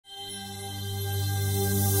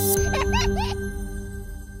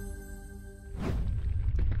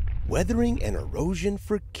Weathering and erosion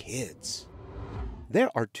for kids. There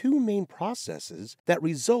are two main processes that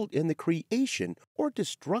result in the creation or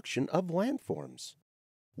destruction of landforms: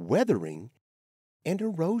 weathering and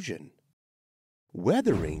erosion.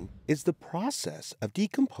 Weathering is the process of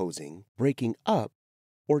decomposing, breaking up,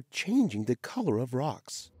 or changing the color of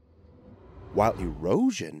rocks, while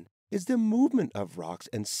erosion is the movement of rocks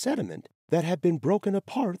and sediment that have been broken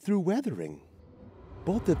apart through weathering.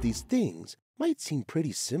 Both of these things might seem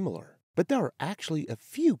pretty similar, but there are actually a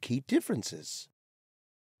few key differences.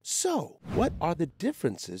 So, what are the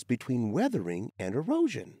differences between weathering and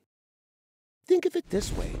erosion? Think of it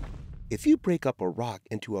this way. If you break up a rock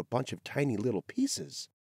into a bunch of tiny little pieces,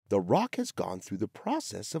 the rock has gone through the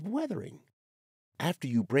process of weathering. After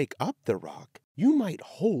you break up the rock, you might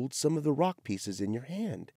hold some of the rock pieces in your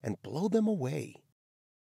hand and blow them away.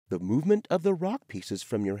 The movement of the rock pieces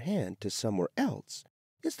from your hand to somewhere else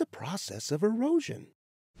is the process of erosion.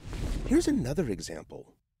 Here's another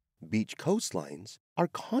example. Beach coastlines are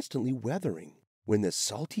constantly weathering. When the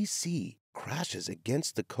salty sea crashes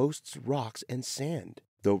against the coast's rocks and sand,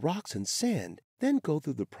 the rocks and sand then go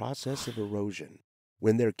through the process of erosion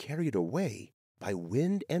when they're carried away by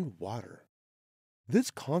wind and water.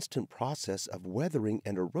 This constant process of weathering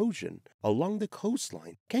and erosion along the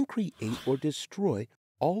coastline can create or destroy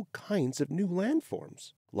all kinds of new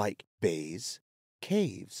landforms, like bays,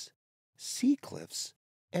 caves, sea cliffs,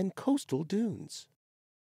 and coastal dunes.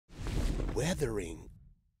 Weathering.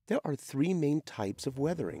 There are three main types of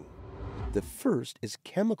weathering. The first is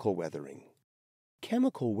chemical weathering.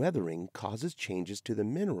 Chemical weathering causes changes to the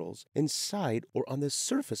minerals inside or on the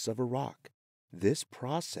surface of a rock. This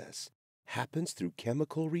process happens through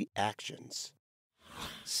chemical reactions.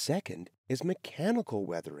 Second is mechanical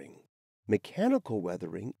weathering. Mechanical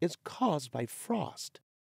weathering is caused by frost,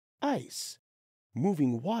 ice,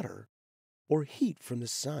 moving water, or heat from the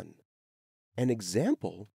sun. An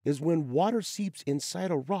example is when water seeps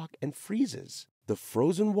inside a rock and freezes. The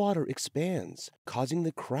frozen water expands, causing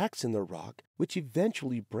the cracks in the rock, which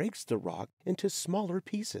eventually breaks the rock into smaller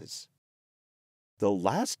pieces. The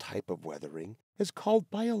last type of weathering is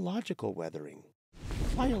called biological weathering.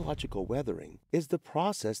 Biological weathering is the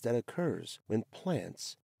process that occurs when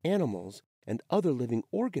plants, animals, and other living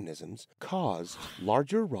organisms cause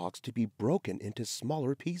larger rocks to be broken into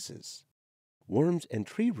smaller pieces. Worms and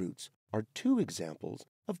tree roots are two examples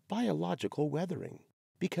of biological weathering,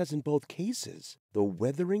 because in both cases, the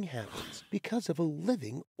weathering happens because of a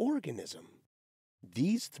living organism.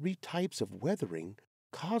 These three types of weathering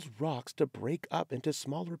cause rocks to break up into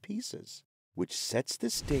smaller pieces, which sets the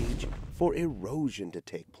stage for erosion to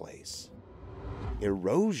take place.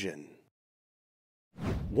 Erosion.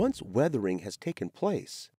 Once weathering has taken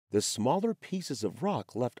place, the smaller pieces of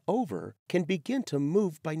rock left over can begin to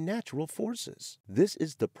move by natural forces. This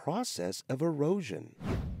is the process of erosion.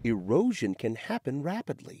 Erosion can happen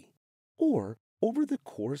rapidly or over the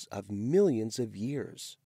course of millions of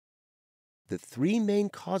years. The three main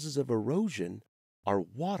causes of erosion are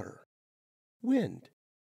water, wind,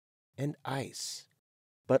 and ice.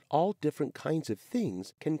 But all different kinds of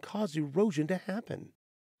things can cause erosion to happen.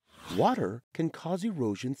 Water can cause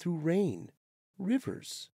erosion through rain,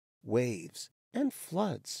 rivers, waves, and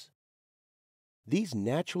floods. These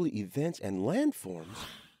natural events and landforms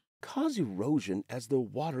cause erosion as the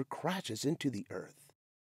water crashes into the earth,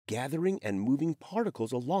 gathering and moving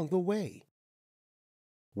particles along the way.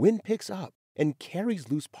 Wind picks up and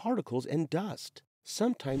carries loose particles and dust,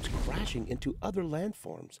 sometimes crashing into other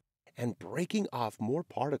landforms and breaking off more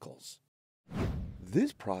particles.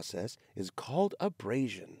 This process is called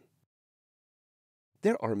abrasion.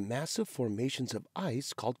 There are massive formations of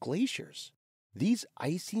ice called glaciers. These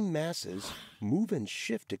icy masses move and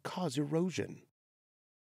shift to cause erosion.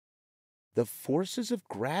 The forces of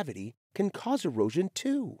gravity can cause erosion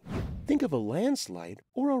too. Think of a landslide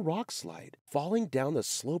or a rock slide falling down the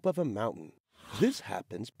slope of a mountain. This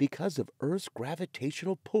happens because of Earth's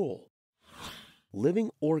gravitational pull. Living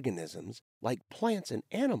organisms, like plants and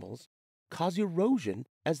animals, cause erosion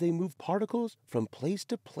as they move particles from place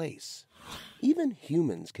to place. Even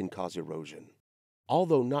humans can cause erosion.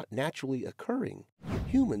 Although not naturally occurring,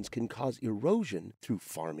 humans can cause erosion through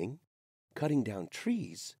farming, cutting down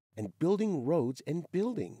trees, and building roads and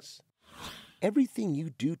buildings. Everything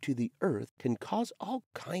you do to the earth can cause all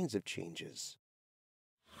kinds of changes.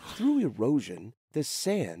 Through erosion, the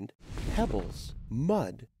sand, pebbles,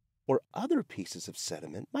 mud, or other pieces of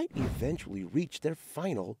sediment might eventually reach their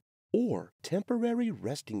final or temporary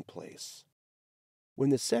resting place. When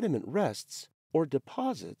the sediment rests or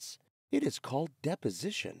deposits, it is called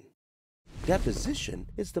deposition. Deposition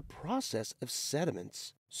is the process of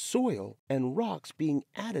sediments, soil, and rocks being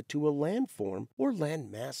added to a landform or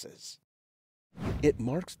land masses. It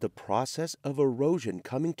marks the process of erosion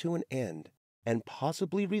coming to an end and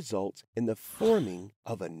possibly results in the forming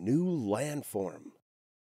of a new landform.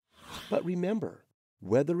 But remember,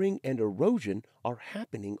 weathering and erosion are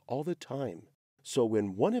happening all the time. So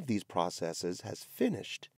when one of these processes has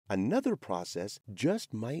finished, another process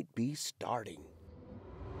just might be starting.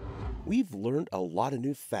 We've learned a lot of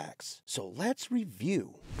new facts, so let's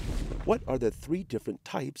review. What are the three different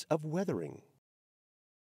types of weathering?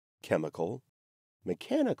 Chemical,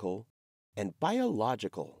 mechanical, and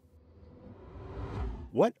biological.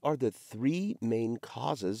 What are the three main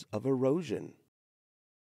causes of erosion?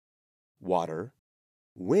 Water,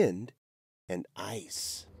 wind, and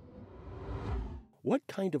ice. What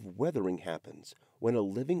kind of weathering happens when a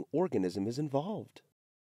living organism is involved?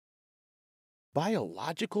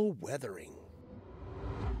 Biological weathering.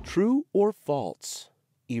 True or false?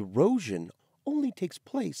 Erosion only takes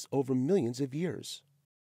place over millions of years.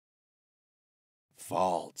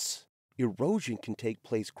 False. Erosion can take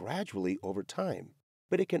place gradually over time,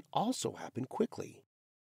 but it can also happen quickly.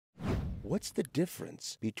 What's the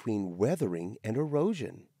difference between weathering and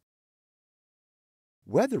erosion?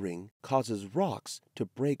 Weathering causes rocks to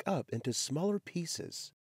break up into smaller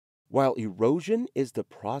pieces, while erosion is the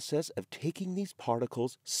process of taking these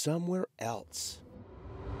particles somewhere else.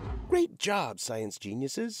 Great job, science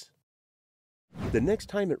geniuses! The next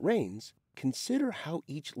time it rains, consider how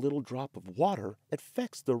each little drop of water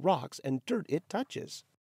affects the rocks and dirt it touches.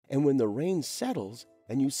 And when the rain settles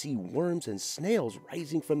and you see worms and snails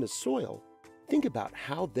rising from the soil, think about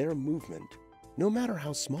how their movement, no matter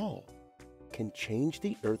how small, can change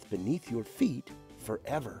the earth beneath your feet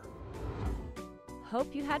forever.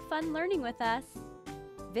 Hope you had fun learning with us.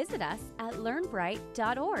 Visit us at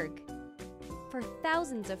learnbright.org for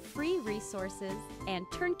thousands of free resources and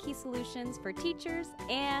turnkey solutions for teachers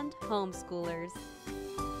and homeschoolers.